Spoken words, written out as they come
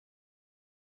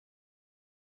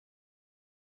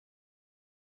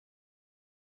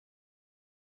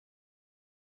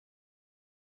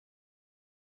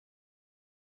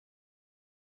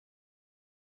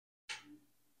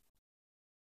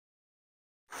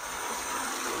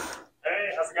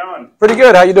how's it going? Pretty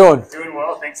good. How you doing? Doing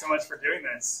well. Thanks so much for doing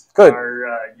this. Good.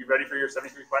 Are you ready for your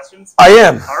 73 questions? I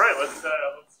am. All right, let's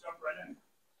jump right in.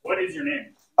 What is your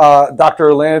name? Dr.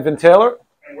 Lanvin Taylor.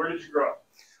 And where did you grow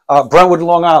up? Brentwood,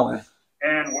 Long Island.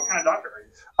 And what kind of doctor are you?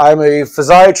 I'm a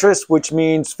physiatrist, which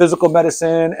means physical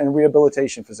medicine and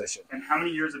rehabilitation physician. And how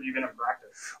many years have you been in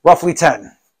practice? Roughly 10.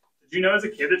 Did you know as a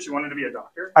kid that you wanted to be a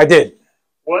doctor? I did.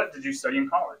 What did you study in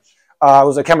college? I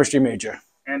was a chemistry major.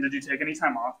 And did you take any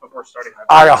time off before starting med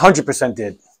school? I 100%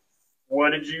 did.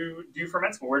 What did you do for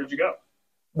med school? Where did you go?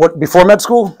 What, before med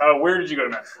school? Where did you go to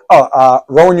med school?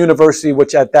 Rowan University,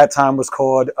 which at that time was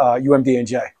called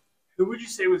UMD&J. Who would you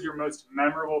say was your most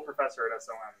memorable professor at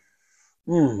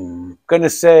SOM? Gonna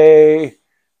say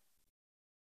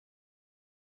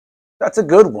that's a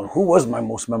good one. Who was my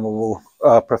most memorable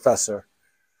professor?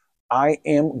 I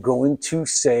am going to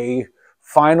say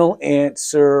final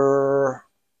answer.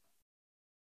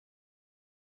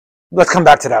 Let's come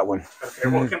back to that one. Okay,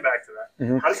 we'll come back to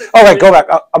that. How does it All right, go back.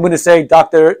 I'm going to say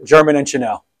Dr. German and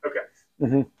Chanel.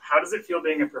 Okay. How does it feel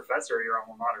being a professor at your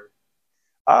alma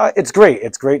mater? It's great.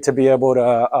 It's great to be able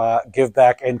to give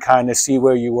back and kind of see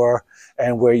where you were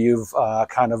and where you've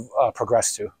kind of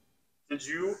progressed to. Did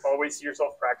you always see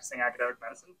yourself practicing academic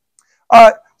medicine?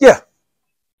 Yeah.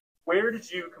 Where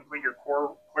did you complete your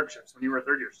core clerkships when you were a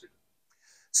third-year student?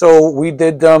 So we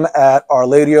did them at Our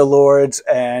Lady of Lourdes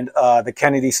and the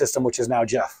Kennedy system, which is now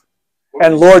Jeff.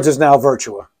 And Lourdes is now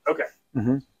Virtua. Okay.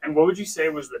 And what would you say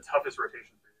was the toughest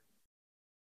rotation for you?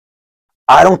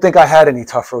 I don't think I had any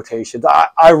tough rotations.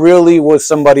 I really was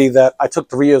somebody that I took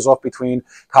 3 years off between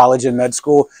college and med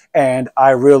school, and I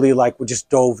really just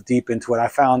dove deep into it. I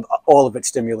found all of it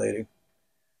stimulating.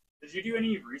 Did you do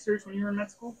any research when you were in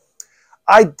med school?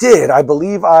 I did. I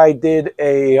believe I did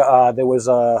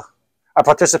I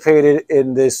participated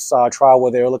in this trial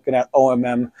where they were looking at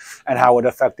OMM and how it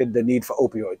affected the need for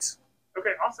opioids.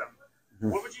 Okay, awesome.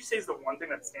 What would you say is the one thing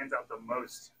that stands out the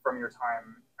most from your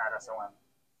time at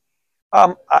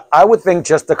SOM? I would think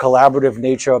just the collaborative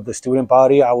nature of the student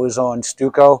body. I was on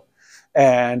Stuco,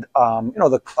 and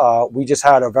we just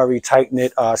had a very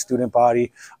tight-knit student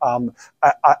body.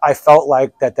 I felt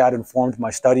like that informed my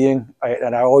studying,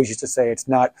 and I always used to say it's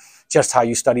not just how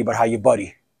you study, but how you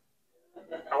buddy.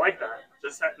 I like that.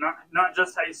 Not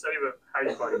just how you study, but how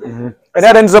you buddy. And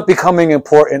that ends up becoming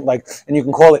important, and you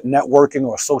can call it networking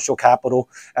or social capital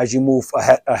as you move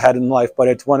ahead in life. But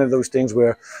it's one of those things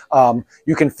where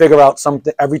you can figure out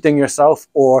everything yourself,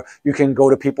 or you can go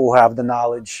to people who have the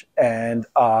knowledge and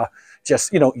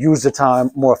just use the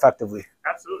time more effectively.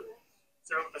 Absolutely.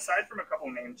 So aside from a couple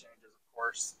name changes, of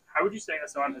course, how would you say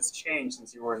SOM has changed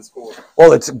since you were in school?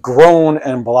 Well, it's grown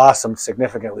and blossomed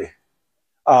significantly.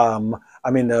 I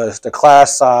mean, the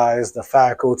class size, the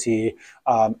faculty,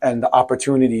 and the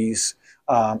opportunities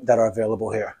that are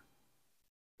available here.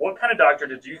 What kind of doctor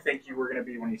did you think you were going to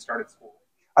be when you started school?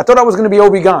 I thought I was going to be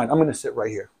OB-GYN. I'm going to sit right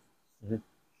here.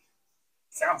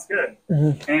 Sounds good.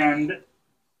 And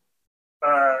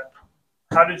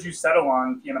how did you settle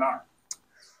on PM&R?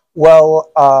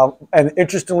 Well, and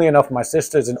interestingly enough, my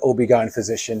sister's an OB-GYN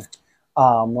physician.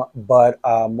 But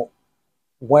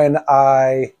when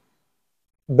I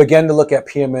began to look at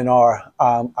PM&R,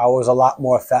 I was a lot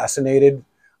more fascinated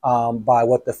by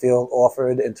what the field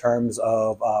offered in terms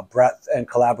of breadth and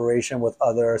collaboration with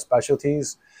other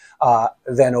specialties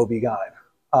than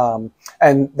OB-GYN.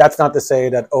 And that's not to say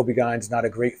that OB-GYN is not a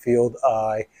great field.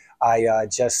 The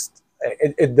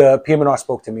PM&R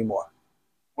spoke to me more.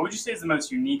 What would you say is the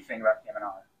most unique thing about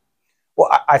PM&R? Well,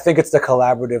 I think it's the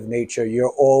collaborative nature.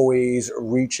 You're always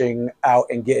reaching out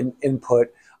and getting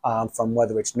input from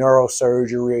whether it's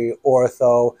neurosurgery,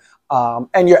 ortho,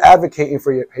 and you're advocating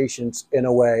for your patients in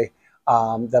a way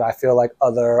that I feel like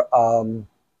other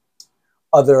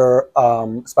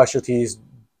specialties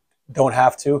don't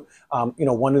have to.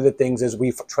 One of the things is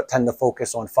we tend to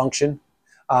focus on function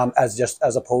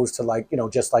as opposed to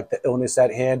just like the illness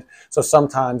at hand. So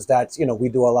sometimes that's, we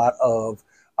do a lot of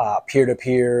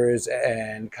peer-to-peers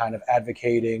and kind of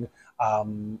advocating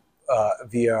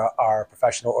via our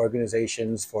professional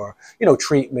organizations for,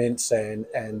 treatments and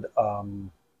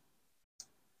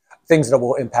things that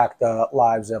will impact the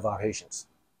lives of our patients.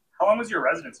 How long was your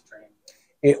residency training?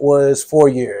 It was 4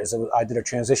 years. I did a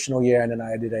transitional year, and then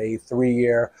I did a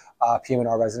 3-year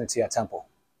PM&R residency at Temple.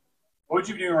 What would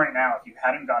you be doing right now if you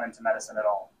hadn't gone into medicine at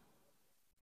all?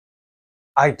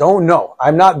 I don't know.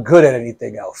 I'm not good at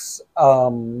anything else.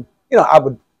 I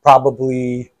would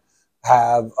probably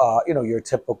have, your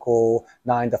typical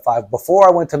 9 to 5. Before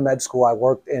I went to med school, I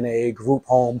worked in a group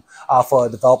home for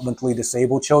developmentally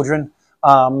disabled children.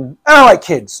 And I like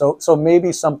kids, so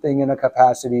maybe something in a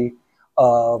capacity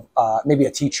of maybe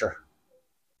a teacher.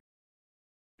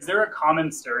 Is there a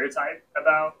common stereotype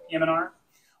about PM&R?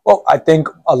 Well, I think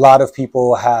a lot of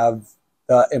people have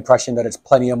the impression that it's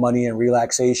plenty of money and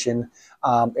relaxation.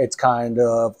 It's kind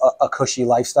of a cushy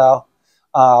lifestyle.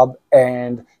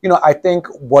 And, you know, I think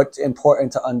what's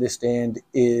important to understand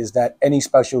is that any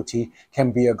specialty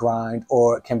can be a grind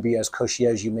or it can be as cushy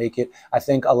as you make it. I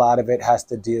think a lot of it has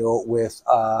to deal with,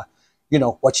 you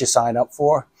know, what you sign up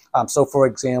for. So, for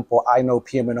example, I know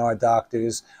PM&R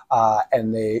doctors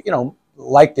and they, you know,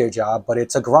 like their job, but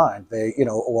it's a grind. They, you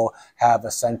know, will have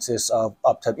a census of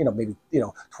up to, you know, maybe, you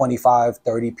know, 25,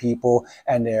 30 people,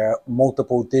 and there are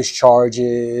multiple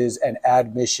discharges and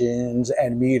admissions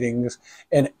and meetings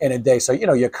in a day. So, you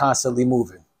know, you're constantly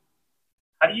moving.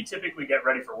 How do you typically get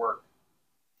ready for work?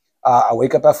 I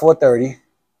wake up at 4:30.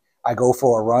 I go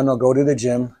for a run or go to the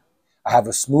gym. I have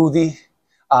a smoothie.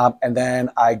 And then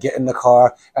I get in the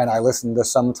car and I listen to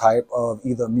some type of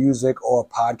either music or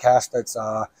podcast that's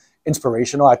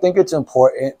inspirational. I think it's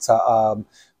important to,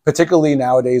 particularly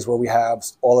nowadays where we have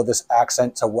all of this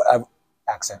access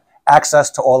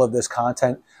to all of this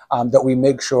content, that we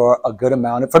make sure a good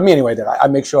amount of, for me anyway, that I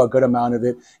make sure a good amount of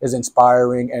it is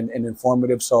inspiring and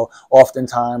informative. So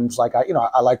oftentimes, like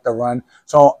I like to run,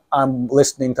 so I'm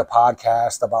listening to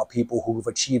podcasts about people who've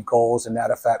achieved goals in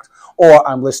that effect, or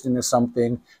I'm listening to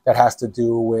something that has to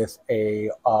do with a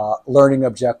learning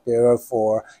objective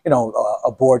for, you know,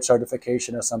 a board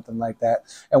certification or something like that.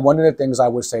 And one of the things I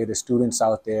would say to students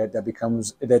out there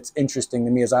that's interesting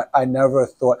to me is I never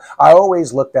thought, I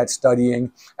always looked at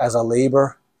studying as a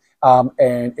labor.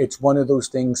 And it's one of those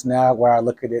things now where I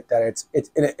look at it that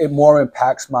it more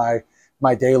impacts my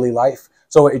daily life.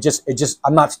 So it just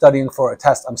I'm not studying for a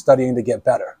test. I'm studying to get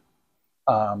better.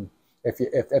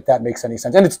 If that makes any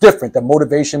sense. And it's different. The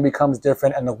motivation becomes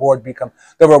different, and the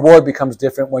reward becomes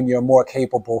different when you're more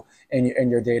capable in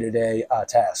your day-to-day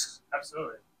tasks.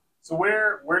 Absolutely. So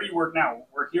where do you work now?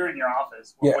 We're here in your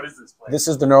office. Yeah. What is this place? This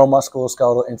is the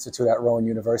NeuroMusculoskeletal Institute at Rowan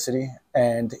University,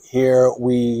 and here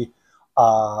we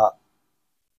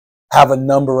have a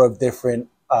number of different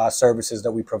services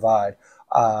that we provide.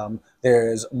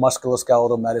 There's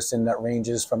musculoskeletal medicine that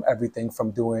ranges from everything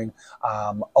from doing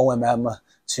OMM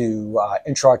to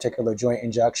intra-articular joint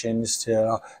injections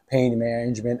to pain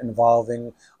management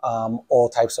involving all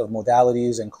types of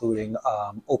modalities, including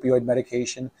opioid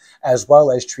medication, as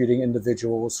well as treating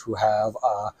individuals who have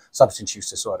substance use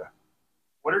disorder.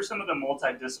 What are some of the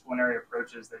multidisciplinary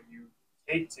approaches that you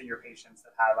take to your patients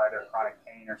that have either chronic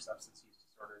pain or substance use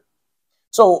disorder?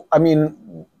 So, I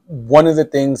mean, one of the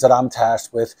things that I'm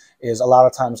tasked with is a lot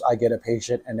of times I get a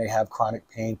patient and they have chronic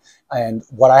pain, and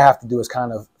what I have to do is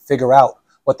kind of figure out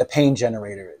what the pain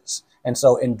generator is. And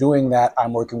so in doing that,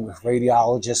 I'm working with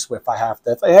radiologists if I have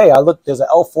to, hey, I look, there's an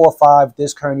L4-5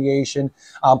 disc herniation.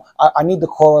 I need to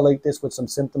correlate this with some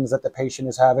symptoms that the patient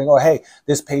is having. Or, hey,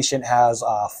 this patient has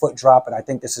a foot drop and I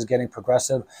think this is getting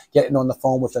progressive. Getting on the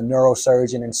phone with a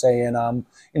neurosurgeon and saying,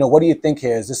 you know, what do you think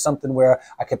here? Is this something where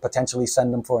I could potentially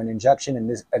send them for an injection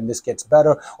and this gets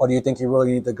better? Or do you think you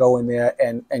really need to go in there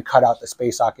and cut out the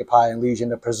space occupying lesion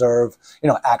to preserve, you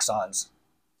know, axons?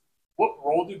 What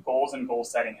role do goals and goal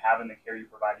setting have in the care you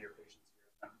provide to your patients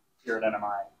here at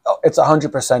NMI? Oh, it's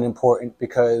 100% important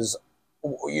because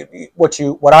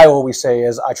what I always say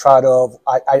is I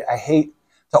hate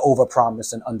to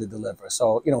overpromise and underdeliver.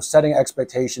 So, you know, setting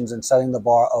expectations and setting the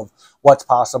bar of what's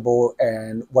possible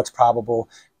and what's probable,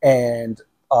 and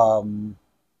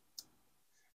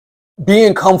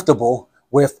being comfortable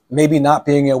with maybe not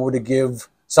being able to give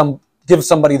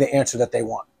somebody the answer that they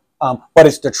want. But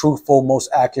it's the truthful, most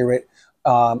accurate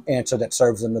answer that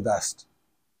serves them the best.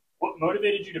 What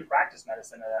motivated you to practice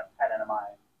medicine at NMI?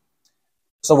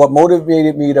 So what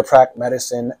motivated me to practice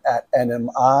medicine at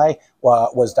NMI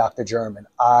was Dr. German.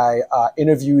 I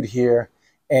interviewed here,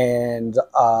 and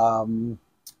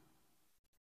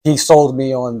he sold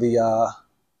me on the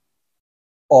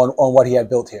on what he had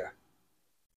built here.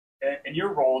 In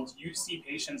your role, do you see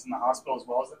patients in the hospital as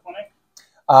well as the clinic?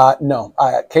 No,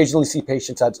 I occasionally see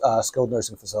patients at skilled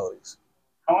nursing facilities.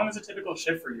 How long is a typical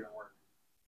shift for you at work?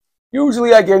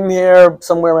 Usually I get in here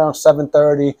somewhere around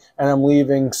 7:30, and I'm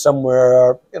leaving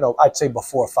somewhere, you know, I'd say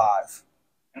before 5.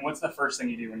 And what's the first thing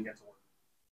you do when you get to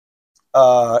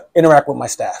work? Interact with my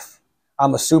staff.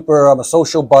 I'm a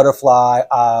social butterfly,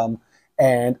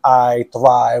 and I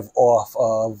thrive off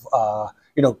of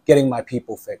getting my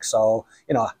people fixed. So,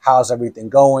 how's everything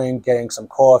going? Getting some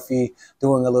coffee,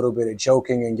 doing a little bit of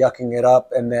joking and yucking it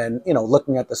up, and then,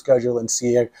 looking at the schedule and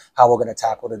seeing how we're going to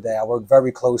tackle the day. I work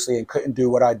very closely and couldn't do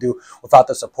what I do without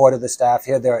the support of the staff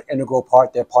here. They're an integral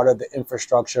part. They're part of the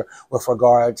infrastructure with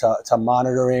regard to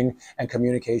monitoring and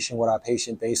communication with our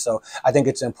patient base. So I think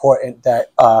it's important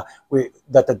that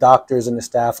that the doctors and the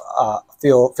staff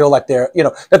feel like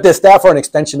that their staff are an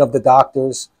extension of the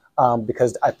doctors,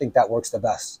 because I think that works the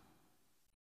best.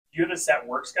 Do you have a set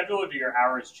work schedule, or do your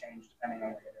hours change depending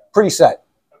on what you're doing? Pretty set.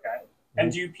 Okay.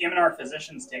 And do PM&R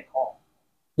physicians take call?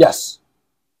 Yes.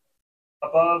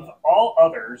 Above all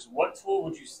others, what tool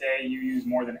would you say you use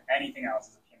more than anything else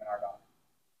as a PM&R doctor?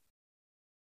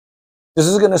 This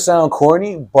is going to sound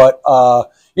corny, but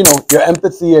your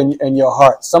empathy and your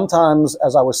heart. Sometimes,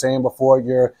 as I was saying before,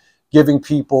 you're giving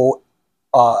people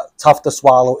tough to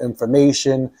swallow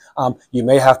information. You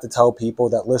may have to tell people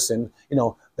that, listen,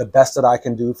 the best that I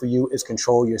can do for you is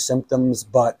control your symptoms,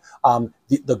 but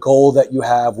the goal that you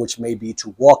have, which may be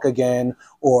to walk again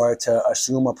or to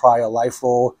assume a prior life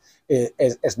role,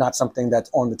 is not something that's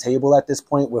on the table at this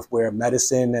point with where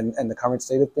medicine and the current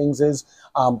state of things is.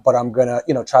 But I'm gonna,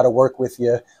 try to work with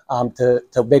you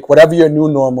to make whatever your new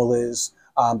normal is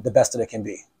the best that it can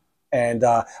be. And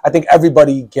I think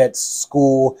everybody gets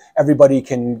school, everybody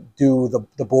can do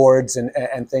the boards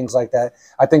and things like that.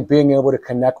 I think being able to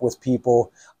connect with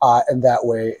people in that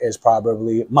way is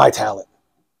probably my talent.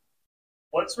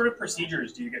 What sort of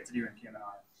procedures do you get to do in PM&R?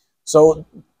 So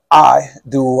I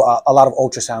do a lot of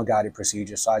ultrasound guided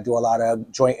procedures. So I do a lot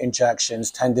of joint injections,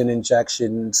 tendon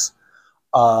injections,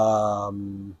 up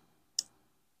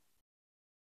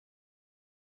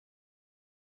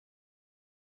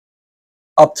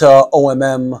to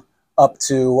OMM, up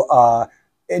to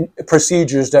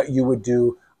procedures that you would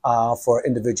do for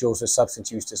individuals with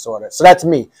substance use disorder. So that's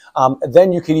me.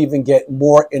 Then you can even get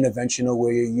more interventional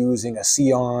where you're using a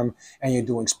C-arm and you're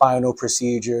doing spinal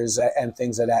procedures and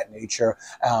things of that nature.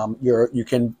 You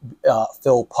can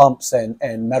fill pumps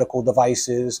and medical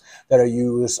devices that are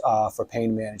used for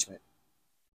pain management.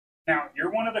 Now,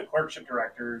 you're one of the clerkship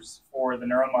directors for the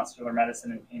neuromuscular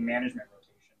medicine and pain management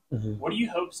rotation. What do you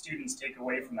hope students take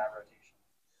away from that rotation?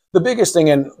 The biggest thing,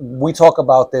 and we talk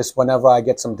about this whenever I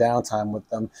get some downtime with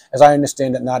them, as I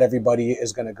understand that not everybody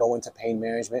is going to go into pain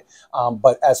management,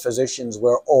 but as physicians,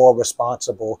 we're all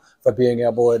responsible for being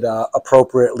able to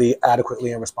appropriately,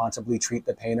 adequately, and responsibly treat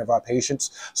the pain of our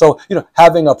patients. So,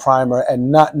 having a primer and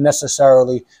not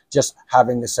necessarily just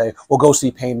having to say, well, go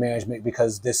see pain management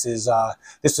because this is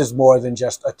more than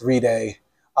just a 3-day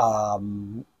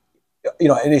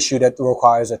an issue that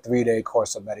requires a 3-day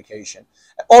course of medication.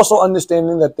 Also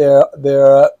understanding that there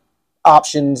are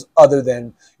options other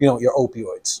than, your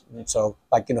opioids. And so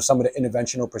like, some of the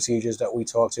interventional procedures that we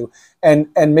talk to and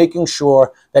making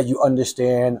sure that you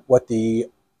understand what the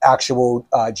actual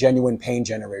genuine pain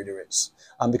generator is.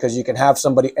 Because you can have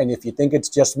somebody, and if you think it's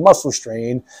just muscle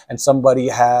strain and somebody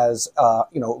has,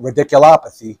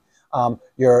 radiculopathy,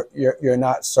 you're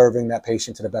not serving that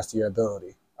patient to the best of your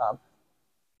ability.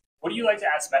 What do you like to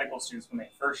ask medical students when they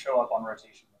first show up on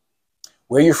rotation?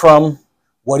 Where you're from,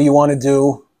 what do you want to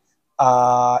do,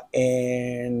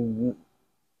 and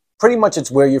pretty much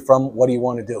it's where you're from, what do you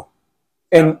want to do?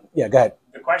 And yeah, go ahead.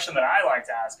 The question that I like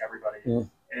to ask everybody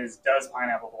is, does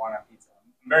pineapple belong on pizza?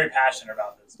 I'm very passionate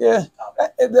about this topic.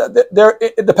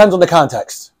 It depends on the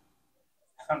context.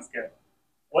 Sounds good.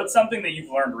 What's something that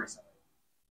you've learned recently?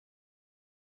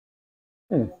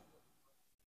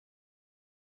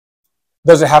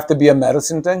 Does it have to be a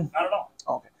medicine thing? Not at all.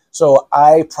 Okay. So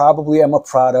I probably am a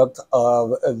product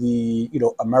of the,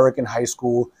 American high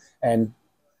school, and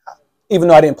even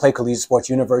though I didn't play collegiate sports,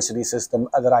 university system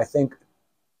that I think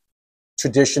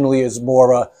traditionally is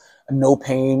more a no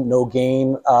pain, no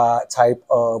gain type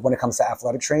of when it comes to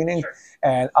athletic training. Sure.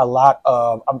 And a lot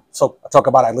of, so I talk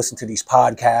about, I listen to these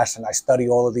podcasts and I study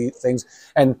all of these things.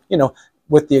 And,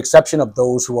 with the exception of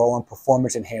those who are on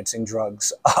performance-enhancing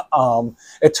drugs,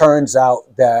 it turns out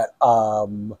that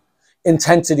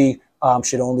intensity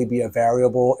should only be a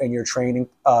variable in your training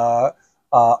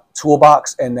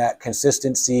toolbox, and that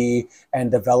consistency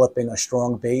and developing a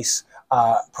strong base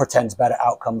portends better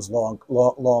outcomes in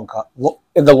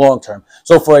the long term.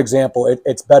 So, for example,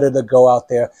 it's better to go out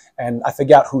there, and I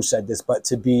forgot who said this, but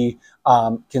to be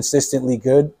consistently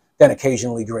good than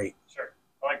occasionally great.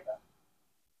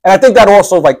 And I think that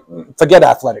also, like, forget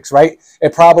athletics, right?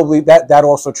 It probably, that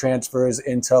also transfers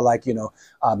into, like,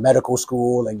 medical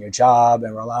school and your job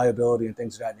and reliability and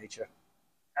things of that nature.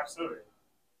 Absolutely.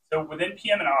 So within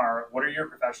PM&R, what are your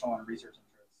professional and research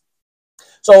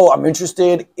interests? So I'm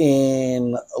interested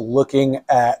in looking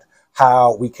at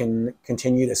how we can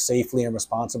continue to safely and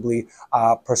responsibly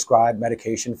prescribe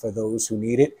medication for those who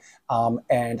need it,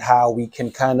 and how we can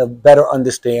kind of better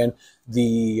understand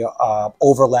the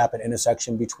overlap and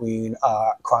intersection between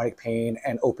chronic pain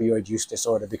and opioid use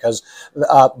disorder, because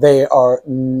they are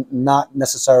not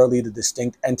necessarily the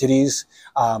distinct entities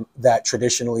that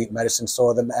traditionally medicine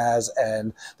saw them as,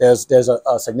 and there's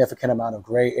a significant amount of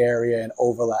gray area and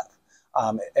overlap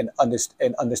in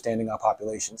understanding our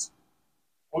populations.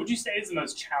 What would you say is the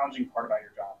most challenging part about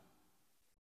your job?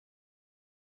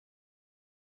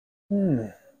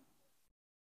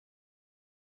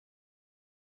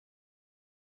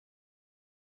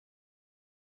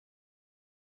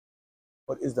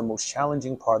 What is the most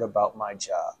challenging part about my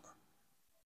job?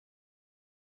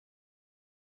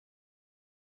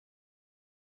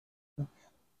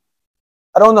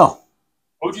 I don't know.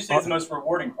 What would you say is the most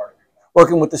rewarding part of your job?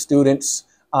 Working with the students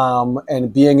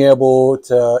and being able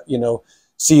to,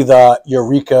 see the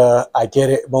eureka, I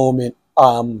get it moment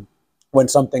when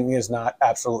something is not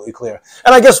absolutely clear.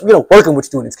 And I guess, working with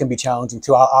students can be challenging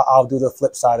too. I'll do the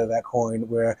flip side of that coin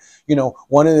where,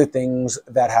 one of the things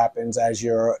that happens as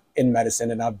you're in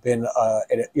medicine, and I've been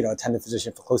attending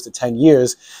physician for close to 10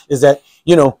 years, is that,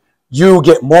 you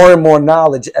get more and more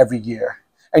knowledge every year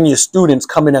and your students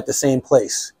come in at the same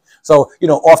place. So,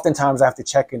 oftentimes I have to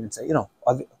check in and say,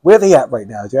 where are they at right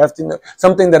now? Do you have to know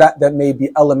something that may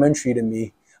be elementary to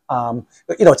me?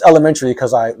 It's elementary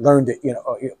because I learned it,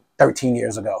 13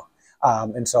 years ago.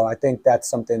 And so I think that's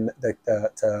something that,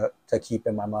 to keep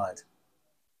in my mind.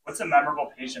 What's a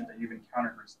memorable patient that you've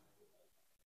encountered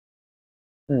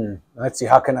recently? Let's see,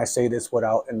 how can I say this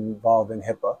without involving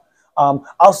HIPAA?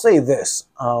 I'll say this.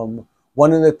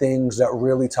 One of the things that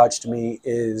really touched me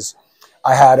is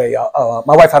I had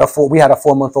my wife had we had a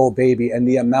 4-month-old baby, and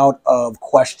the amount of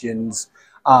questions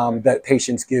that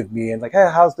patients give me, and like, hey,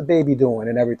 how's the baby doing,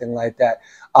 and everything like that.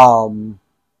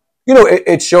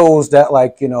 It shows that,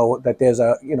 that there's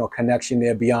a, connection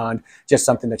there beyond just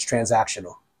something that's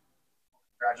transactional.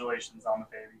 Congratulations on the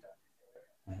baby.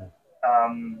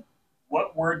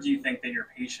 What word do you think that your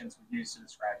patients would use to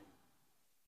describe you?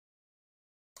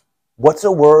 What's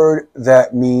a word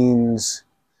that means,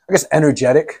 I guess,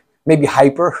 energetic, maybe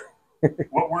hyper?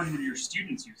 What word would your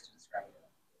students use to describe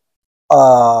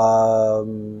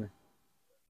you?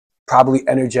 Probably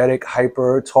energetic,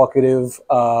 hyper, talkative,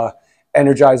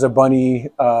 Energizer Bunny.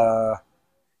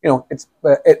 It's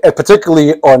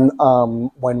particularly on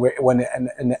when we're in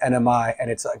the NMI, and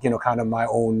it's kind of my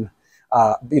own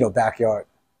backyard.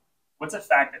 What's a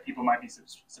fact that people might be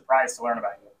surprised to learn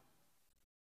about you?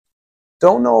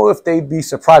 Don't know if they'd be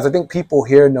surprised. I think people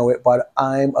here know it, but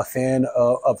I'm a fan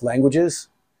of languages.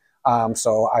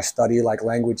 So I study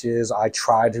languages. I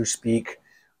try to speak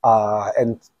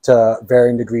and to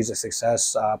varying degrees of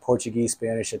success, Portuguese,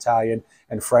 Spanish, Italian,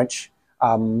 and French.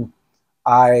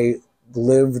 I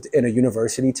lived in a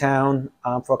university town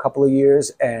for a couple of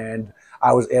years, and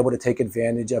I was able to take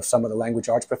advantage of some of the language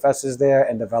arts professors there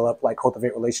and develop,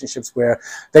 cultivate relationships where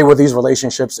they were these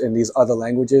relationships in these other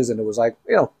languages. And it was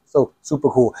so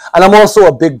super cool. And I'm also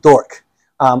a big dork.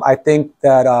 I think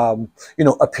that,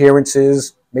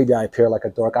 appearances, maybe I appear like a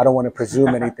dork. I don't want to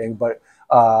presume anything, but,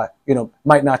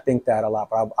 might not think that a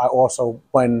lot. But I also,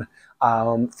 when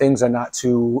things are not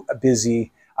too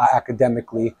busy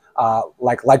academically,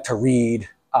 like to read.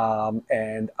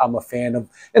 And I'm a fan of,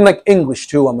 and English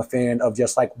too, I'm a fan of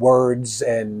just words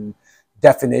and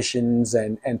definitions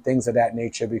and things of that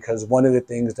nature, because one of the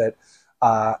things that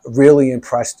really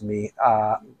impressed me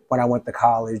when I went to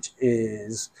college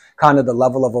is kind of the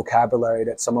level of vocabulary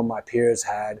that some of my peers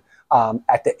had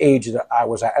at the age that I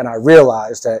was at. And I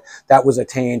realized that that was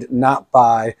attained not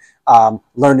by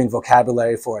learning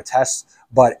vocabulary for a test,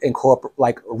 but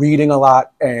reading a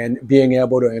lot and being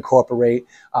able to incorporate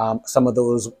some of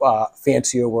those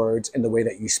fancier words in the way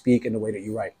that you speak and the way that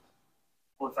you write.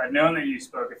 Well, if I'd known that you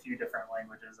spoke a few different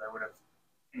languages, I would have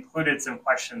included some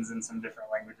questions in some different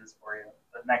languages for you.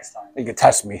 But next time, you can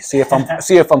test me, see if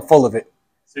I'm full of it.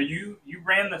 So you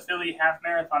ran the Philly half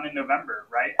marathon in November,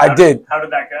 right? I did. How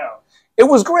did that go? It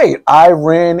was great. I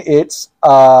ran it,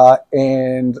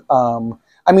 and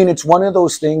I mean, it's one of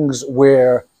those things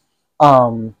where.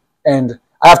 And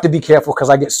I have to be careful because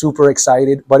I get super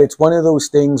excited, but it's one of those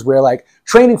things where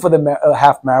training for the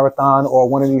half marathon or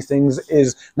one of these things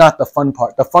is not the fun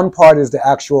part. The fun part is the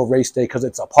actual race day, because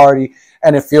it's a party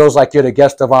and it feels like you're the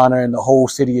guest of honor and the whole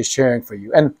city is cheering for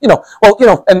you. And,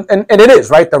 and it is,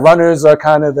 right? The runners are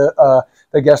kind of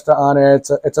the guest of honor.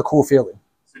 It's a cool feeling.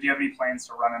 So do you have any plans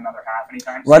to run another half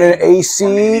anytime soon? Running AC, or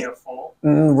maybe a full?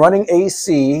 Running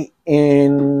AC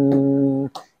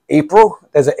in April.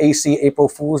 There's an AC April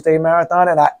Fool's Day marathon,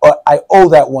 and I owe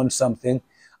that one something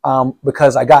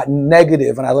because I got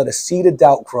negative and I let a seed of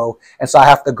doubt grow, and so I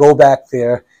have to go back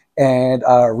there and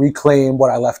reclaim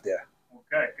what I left there.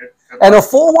 Okay, good. And a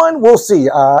full one, we'll see.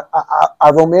 I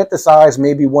romanticize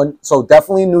maybe one, so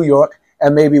definitely New York,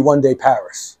 and maybe one day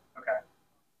Paris. Okay.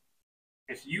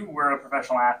 If you were a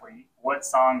professional athlete, what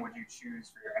song would you choose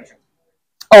for your entrance?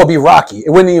 Oh, it'd be Rocky. It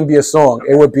wouldn't even be a song.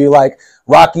 Okay. It would be like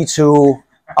Rocky 2,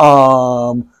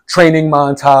 training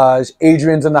montage,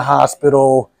 Adrian's in the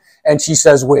hospital, and she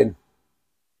says win.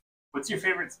 What's your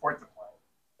favorite sport to play?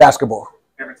 Basketball.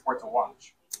 Favorite sport to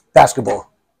watch?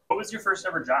 Basketball. What was your first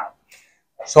ever job?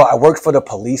 So I worked for the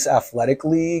Police Athletic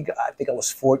League. I think I was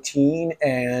 14,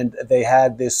 and they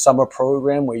had this summer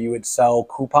program where you would sell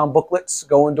coupon booklets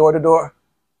going door to door.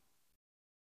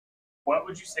 What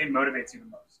would you say motivates you the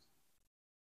most?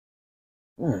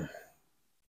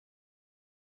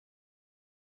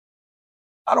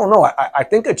 I don't know. I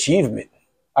think achievement.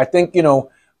 I think,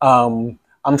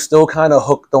 I'm still kind of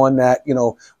hooked on that,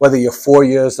 whether you're 4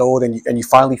 years old and you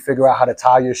finally figure out how to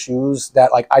tie your shoes,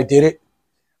 that like I did it.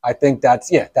 I think that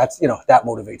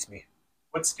motivates me.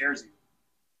 What scares you?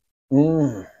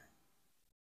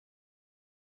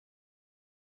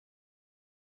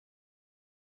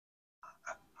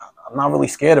 I'm not really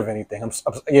scared of anything. I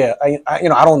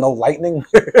don't know, lightning.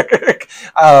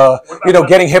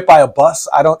 Getting hit by a bus.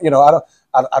 I don't know.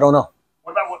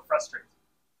 What about what frustrates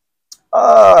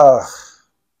you?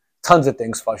 Tons of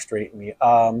things frustrate me.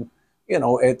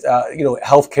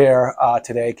 Healthcare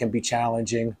today can be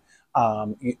challenging.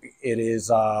 It is,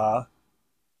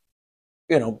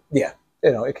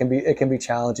 it can be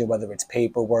challenging, whether it's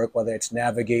paperwork, whether it's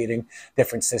navigating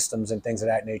different systems and things of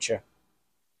that nature.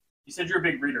 You said you're a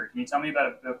big reader. Can you tell me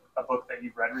about a book that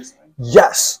you've read recently?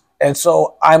 Yes. And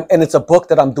so it's a book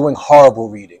that I'm doing horrible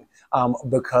reading.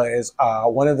 Because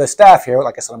one of the staff here,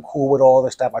 like I said, I'm cool with all the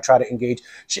staff. I try to engage.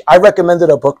 I recommended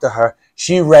a book to her.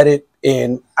 She read it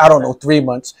in, 3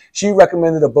 months. She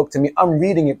recommended a book to me. I'm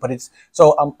reading it, but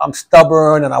I'm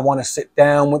stubborn and I want to sit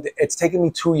down with it. It's taken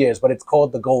me 2 years, but it's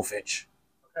called The Goldfinch.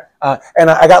 Okay. And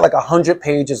I got like 100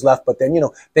 pages left, but then,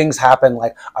 things happen,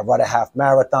 like I run a half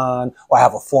marathon, or I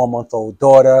have a 4-month-old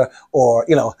daughter, or,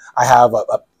 I have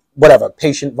a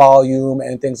patient volume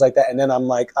and things like that. And then I'm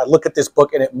like, I look at this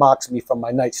book and it mocks me from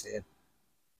my nightstand.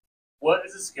 What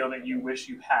is a skill that you wish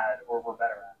you had or were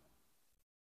better at?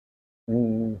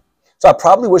 So I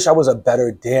probably wish I was a better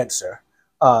dancer,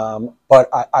 but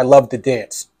I love to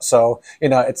dance. So,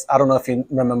 I don't know if you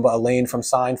remember Elaine from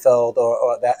Seinfeld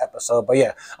or that episode, but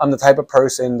yeah, I'm the type of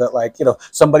person that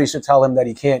somebody should tell him that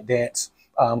he can't dance,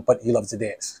 but he loves to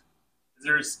dance. Is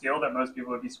there a skill that most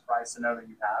people would be surprised to know that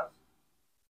you have?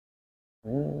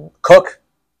 Cook.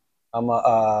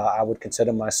 I would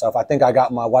consider myself. I think I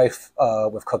got my wife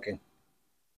with cooking.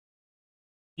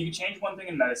 You could change one thing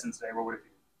in medicine today, what would it be?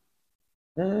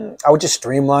 I would just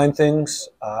streamline things.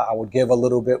 I would give a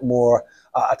little bit more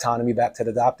autonomy back to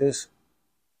the doctors.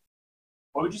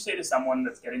 What would you say to someone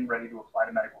that's getting ready to apply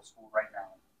to medical school right now?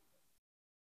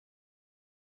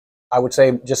 I would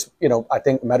say just, I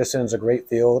think medicine is a great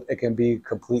field. It can be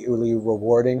completely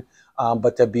rewarding,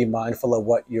 but to be mindful of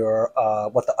what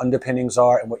the underpinnings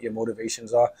are and what your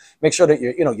motivations are. Make sure that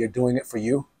you're doing it for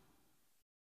you.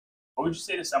 What would you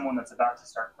say to someone that's about to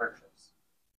start clerkships?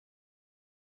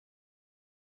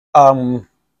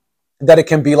 That it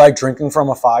can be like drinking from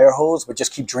a fire hose, but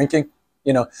just keep drinking.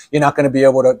 You're not going to be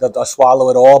able to swallow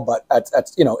it all, but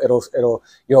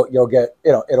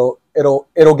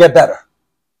it'll get better.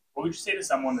 What would you say to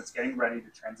someone that's getting ready to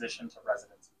transition to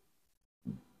residency?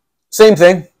 Same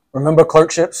thing. Remember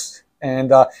clerkships,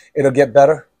 and it'll get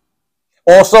better.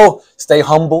 Also, stay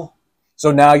humble.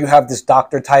 So now you have this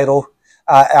doctor title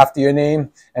after your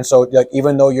name, and so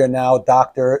even though you're now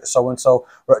Dr. So-and-so,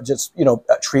 just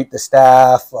treat the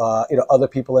staff, other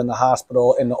people in the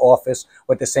hospital, in the office,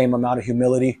 with the same amount of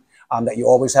humility that you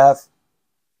always have.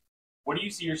 What do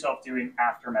you see yourself doing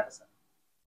after medicine?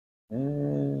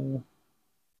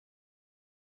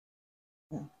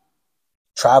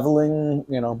 Traveling,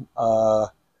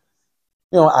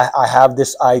 I have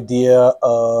this idea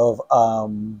of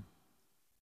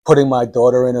putting my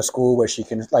daughter in a school where she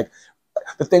can,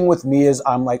 the thing with me is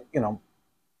I'm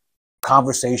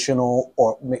conversational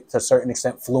or to a certain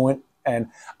extent fluent, and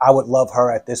I would love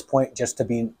her at this point just to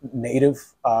be native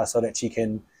so that she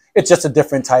can, it's just a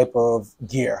different type of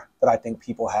gear that I think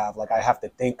people have. Like I have to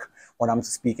think when I'm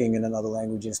speaking in another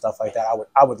language and stuff like that.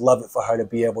 I would love it for her to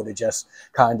be able to just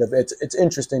kind of, it's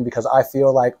interesting because I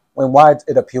feel like why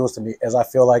it appeals to me is I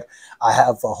feel like I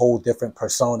have a whole different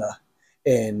persona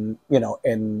in,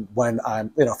 in when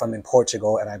I'm, if I'm in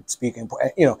Portugal and I'm speaking,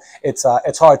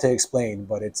 it's hard to explain,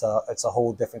 but it's a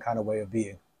whole different kind of way of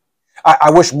being.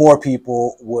 I wish more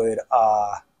people would,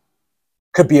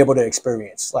 could be able to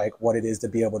experience like what it is to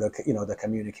be able to, to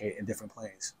communicate in different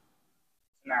planes.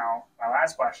 Now, my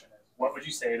last question is, what would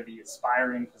you say to the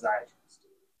aspiring physiatrist?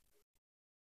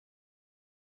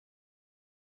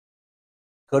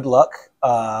 Good luck.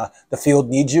 The field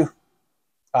needs you,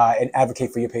 and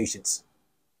advocate for your patients.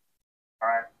 All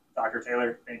right, Dr.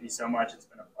 Taylor, thank you so much. It's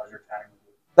been a pleasure chatting with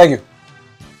you. Thank you.